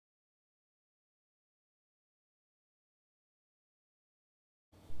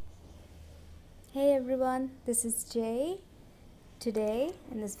Hey everyone, this is Jay. Today,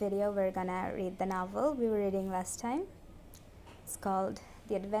 in this video, we're gonna read the novel we were reading last time. It's called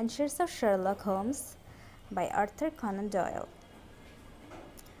The Adventures of Sherlock Holmes by Arthur Conan Doyle.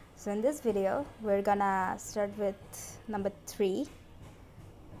 So in this video, we're gonna start with number 3,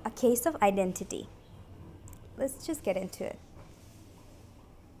 A Case of Identity. Let's just get into it.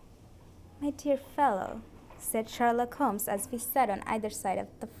 My dear fellow, said Sherlock Holmes as we sat on either side of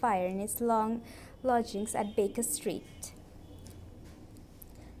the fire in his long lodgings at Baker Street.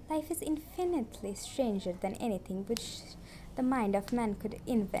 Life is infinitely stranger than anything which the mind of man could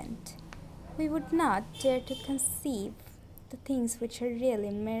invent. We would not dare to conceive the things which are really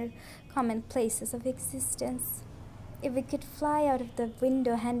mere commonplaces of existence. If we could fly out of the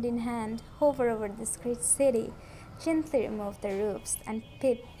window hand in hand, hover over this great city, gently remove the roofs, and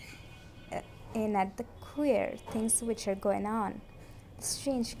peep in at the queer things which are going on, the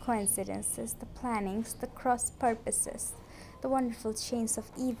strange coincidences, the plannings, the cross purposes, the wonderful chains of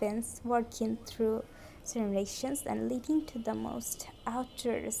events working through generations and leading to the most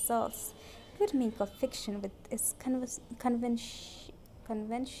outer results, it would make of fiction with its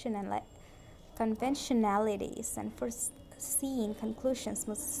conventionalities and foreseeing conclusions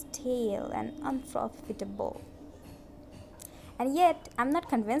most stale and unprofitable. And yet, I'm not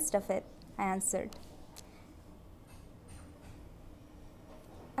convinced of it, I answered.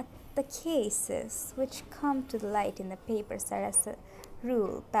 The cases which come to the light in the papers are as a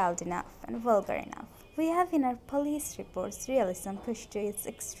rule bald enough and vulgar enough. We have in our police reports realism pushed to its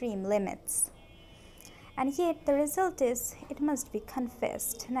extreme limits. And yet the result is, it must be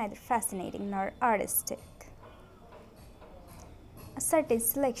confessed, neither fascinating nor artistic. A certain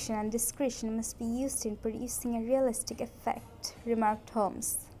selection and discretion must be used in producing a realistic effect, remarked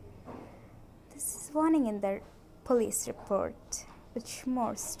Holmes. This is wanting in the police report, which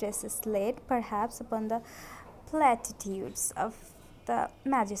more stress is laid, perhaps, upon the platitudes of the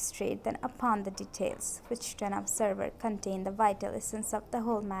magistrate than upon the details, which to an observer contain the vital essence of the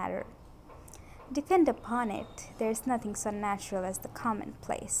whole matter. Depend upon it, there is nothing so natural as the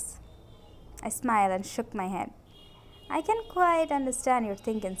commonplace. I smiled and shook my head. I can quite understand your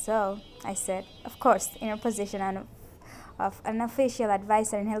thinking so, I said. Of course, in your position of an official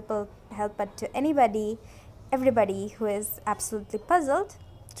advisor and helper to everybody who is absolutely puzzled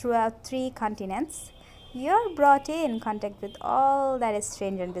throughout 3 continents, you're brought in contact with all that is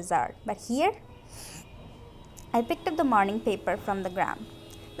strange and bizarre. But here, I picked up the morning paper from the ground.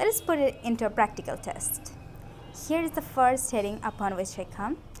 Let us put it into a practical test. Here is the first heading upon which I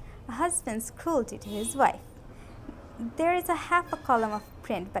come: a husband's cruelty to his wife. There is a half a column of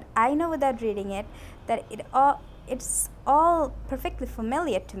print, but I know without reading it that it's all perfectly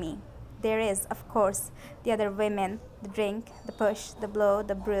familiar to me. There is, of course, the other women, the drink, the push, the blow,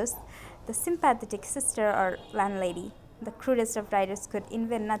 the bruise, the sympathetic sister or landlady. The crudest of writers could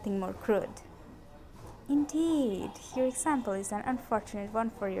invent nothing more crude. Indeed, your example is an unfortunate one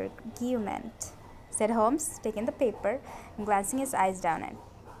for your argument, said Holmes, taking the paper and glancing his eyes down it.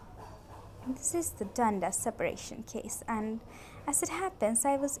 This is the Dundas separation case, and as it happens,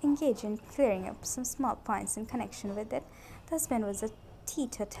 I was engaged in clearing up some small points in connection with it. The husband was a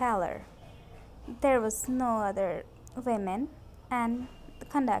teetotaler. There was no other women, and the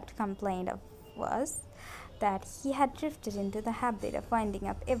conduct complained of was that he had drifted into the habit of winding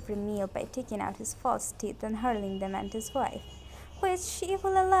up every meal by taking out his false teeth and hurling them at his wife, which, you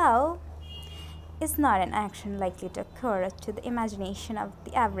will allow, is not an action likely to occur to the imagination of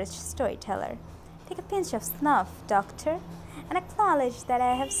the average storyteller. Take a pinch of snuff, doctor, and acknowledge that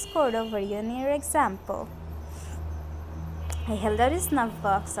I have scored over you in your example. I held out his snuff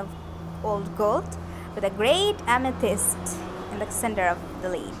box of old gold with a great amethyst in the center of the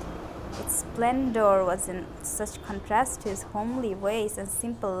lid. Its splendor was in such contrast to his homely ways and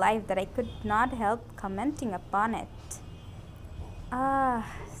simple life that I could not help commenting upon it. Ah,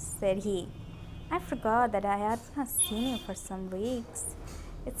 said he, I forgot that I had not seen you for some weeks.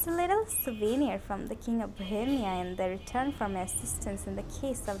 It's a little souvenir from the King of Bohemia in the return for my assistance in the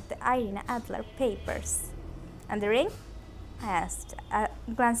case of the Irene Adler papers. And the ring? I asked,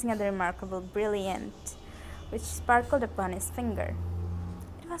 glancing at the remarkable brilliant which sparkled upon his finger.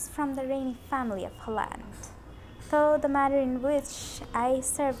 It was from the reigning family of Holland, though the manner in which I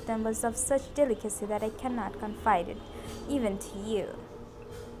served them was of such delicacy that I cannot confide it even to you,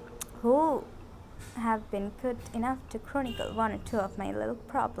 who have been good enough to chronicle 1 or 2 of my little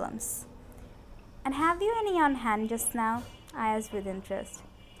problems. And have you any on hand just now? I asked with interest.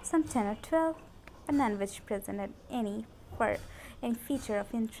 Some 10 or 12, but none which presented any feature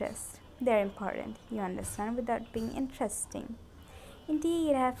of interest. They're important, you understand, without being interesting.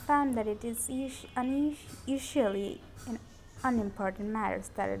 Indeed, I have found that it is usually in unimportant matters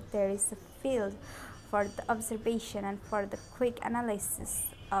that there is a field for the observation and for the quick analysis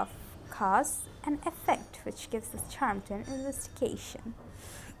of cause and effect which gives a charm to an investigation.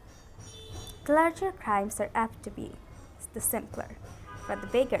 The larger crimes are apt to be the simpler, but the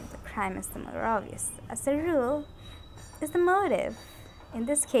bigger the crime is the more obvious. As a rule, is the motive. In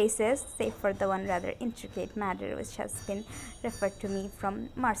these cases, save for the one rather intricate matter which has been referred to me from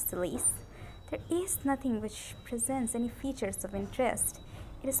Marseilles, there is nothing which presents any features of interest.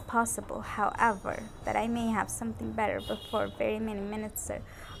 It is possible, however, that I may have something better before very many minutes are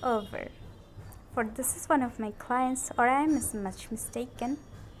over. For this is one of my clients, or I am much mistaken.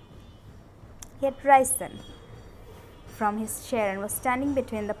 He had risen from his chair and was standing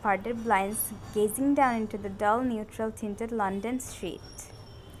between the parted blinds, gazing down into the dull, neutral-tinted London street.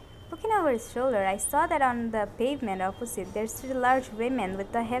 Looking over his shoulder, I saw that on the pavement opposite there stood a large woman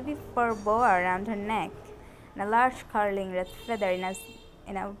with a heavy fur boa around her neck, and a large curling red feather in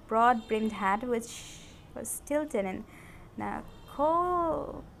a broad-brimmed hat which was tilted in a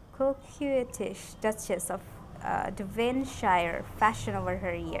coquettish Duchess of Devonshire fashion over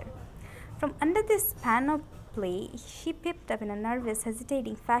her ear. From under this panoply, she peeped up in a nervous,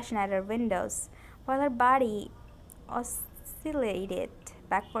 hesitating fashion at her windows, while her body oscillated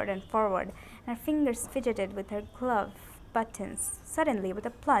backward and forward, and her fingers fidgeted with her glove buttons. Suddenly, with a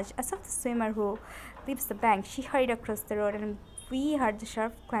plunge, as of the swimmer who leaps the bank, she hurried across the road, and we heard the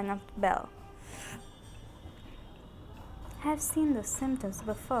sharp clang of the bell. "I have seen those symptoms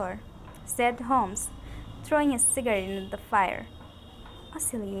before," said Holmes, throwing his cigarette into the fire.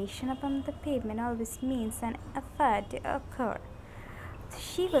 "Oscillation upon the pavement always means an affair to occur.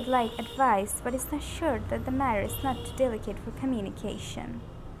 She would like advice, but is not sure that the matter is not too delicate for communication.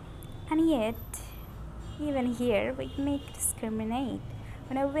 And yet, even here, we may discriminate.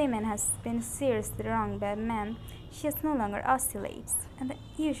 When a woman has been seriously wronged by a man, she no longer oscillates, and the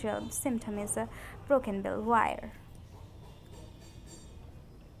usual symptom is a broken bell wire.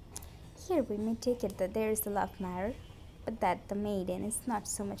 Here we may take it that there is a love matter, but that the maiden is not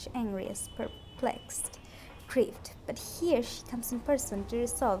so much angry as perplexed, grieved. But here she comes in person to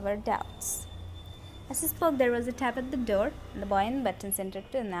resolve our doubts." As he spoke, there was a tap at the door, and the boy in buttons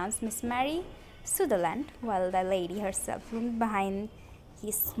entered to announce Miss Mary Sutherland, while the lady herself loomed behind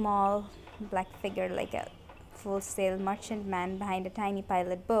his small black figure like a full-sail merchantman behind a tiny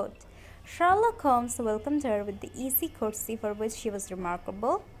pilot boat. Sherlock Holmes welcomed her with the easy courtesy for which she was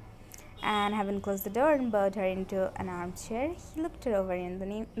remarkable, and having closed the door and bowed her into an armchair, he looked her over in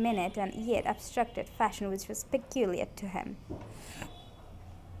the minute and yet abstracted fashion which was peculiar to him.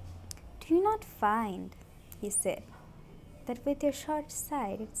 "Do you not find," he said, "that with your short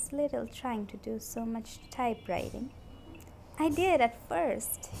sight it's little trying to do so much typewriting?" "I did at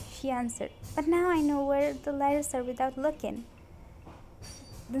first," she answered, "but now I know where the letters are without looking."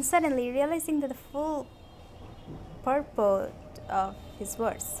 Then suddenly realizing the full purport of his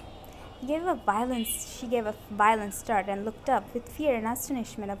words, she gave a violent start and looked up with fear and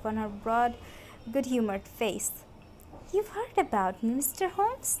astonishment upon her broad, good-humored face. "You've heard about me, Mr.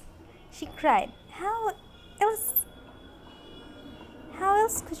 Holmes?" she cried. How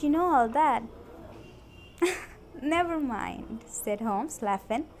else could you know all that?" "Never mind," said Holmes,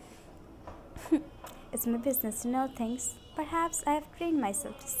 laughing. "It's my business to know things. Perhaps I have trained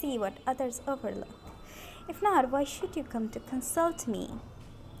myself to see what others overlook. If not, why should you come to consult me?"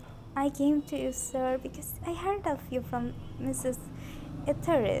 "I came to you, sir, because I heard of you from Mrs.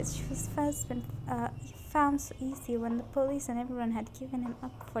 Etheridge, whose husband you found so easy when the police and everyone had given him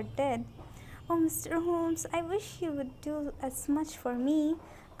up for dead. Oh, Mr. Holmes, I wish you would do as much for me.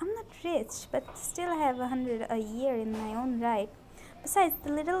 I'm not rich, but still I have 100 a year in my own right, besides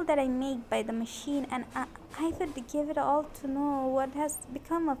the little that I make by the machine, and I would give it all to know what has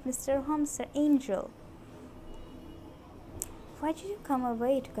become of Mr. Holmes, Sir Angel." "Why did you come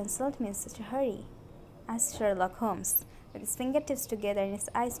away to consult me in such a hurry?" asked Sherlock Holmes, with his fingertips together and his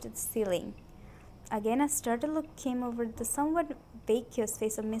eyes to the ceiling. Again a startled look came over the somewhat vacuous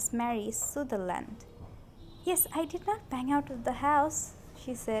face of Miss Mary Sutherland. "Yes, I did not bang out of the house,"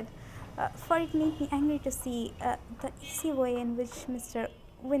 she said, "for it made me angry to see the easy way in which Mr.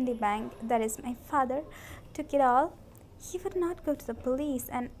 Windibank, that is my father, took it all. He would not go to the police,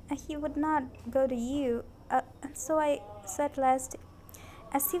 and he would not go to you, and so at last,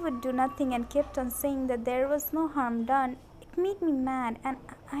 as he would do nothing and kept on saying that there was no harm done, it made me mad, and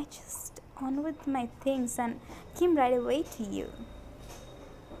I just on with my things and came right away to you."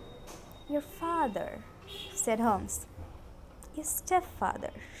 "Your father," said Holmes. "Your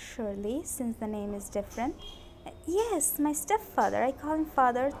stepfather, surely, since the name is different." Yes, my stepfather. I call him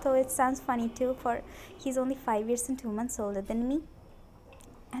father, though it sounds funny too, for he's only 5 years and 2 months older than me.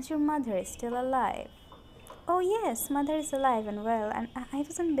 And your mother is still alive. Oh, yes, mother is alive and well, and I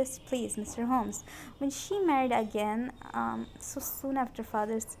wasn't displeased, Mr. Holmes, when she married again so soon after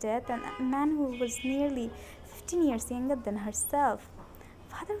father's death, and a man who was nearly 15 years younger than herself.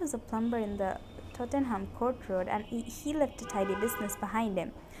 Father was a plumber in the Tottenham Court Road, and he left a tidy business behind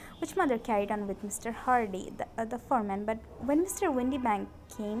him, which mother carried on with Mr. Hardy, the foreman. But when Mr. Windybank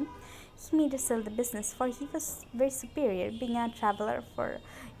came, he made her sell the business, for he was very superior, being a traveller for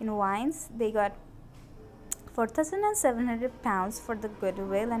in wines. They got £4,700 for the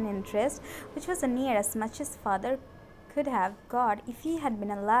goodwill and interest, which was near as much as father could have got if he had been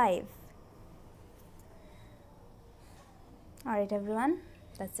alive. Alright, everyone,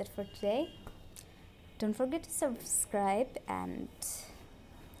 that's it for today. Don't forget to subscribe and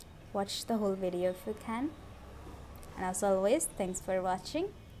watch the whole video if you can. And as always, thanks for watching.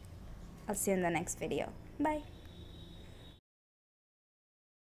 I'll see you in the next video. Bye.